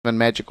7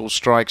 Magical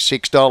Strike,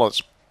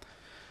 $6.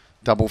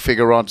 Double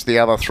figure odds the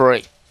other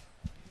 3.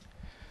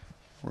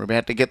 We're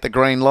about to get the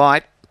green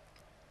light.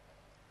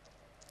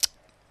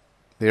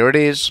 There it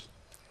is.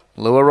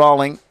 Lure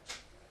rolling.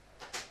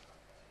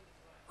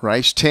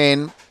 Race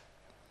 10.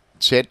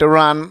 Set to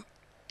run.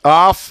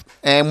 Off.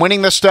 And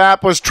winning the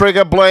start was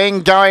Trigger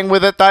Bling. Going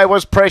with it, though,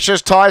 was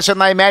Precious Tyson.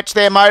 They matched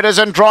their motors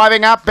and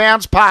driving up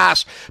Bounce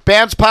Pass.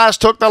 Bounce Pass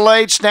took the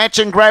lead. Snatch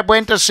and Grab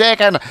went to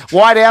second.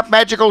 Wide out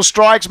Magical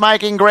Strikes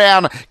making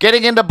ground.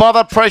 Getting into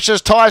bother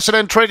Precious Tyson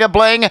and Trigger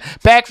Bling.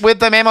 Back with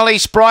them Emily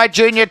Sprite,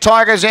 Junior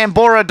Tiger,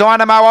 Zambora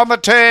Dynamo on the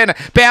turn.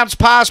 Bounce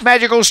Pass,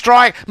 Magical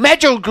Strike.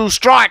 Magical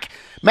Strike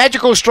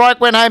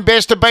went home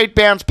best to beat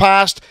Bounce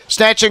Past.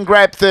 Snatch and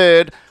Grab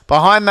third.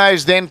 Behind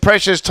those then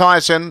Precious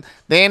Tyson,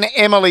 then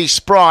Emily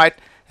Sprite,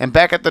 and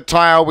back at the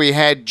tail we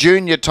had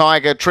Junior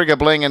Tiger, Trigger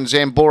Bling and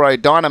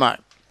Zamboro Dynamo.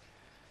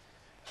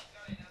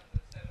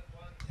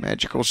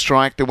 Magical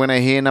Strike, the winner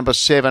here, number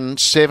 7,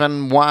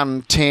 7,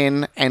 1,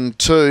 10 and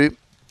 2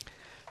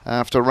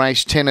 after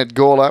race 10 at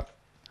Gawler.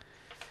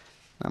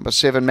 Number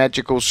 7,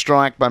 Magical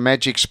Strike by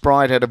Magic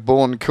Sprite had a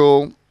Born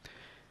Cool.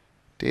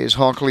 There's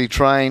Hockley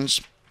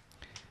Trains.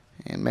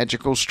 And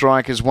Magical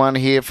Strike is one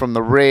here from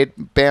the red.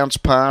 Bounce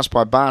Pass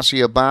by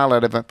Barcia Bale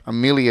out of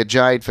Amelia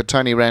Jade for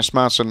Tony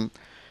Rasmussen.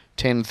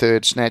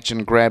 10-3 Snatch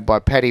and Grab by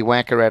Paddy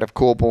Wacker out of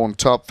Corborn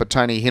Top for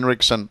Tony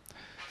Henriksen.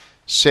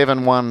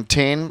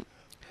 7-1-10.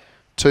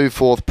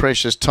 2-4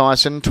 Precious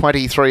Tyson.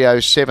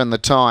 23.07 the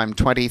time.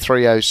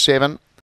 23.07.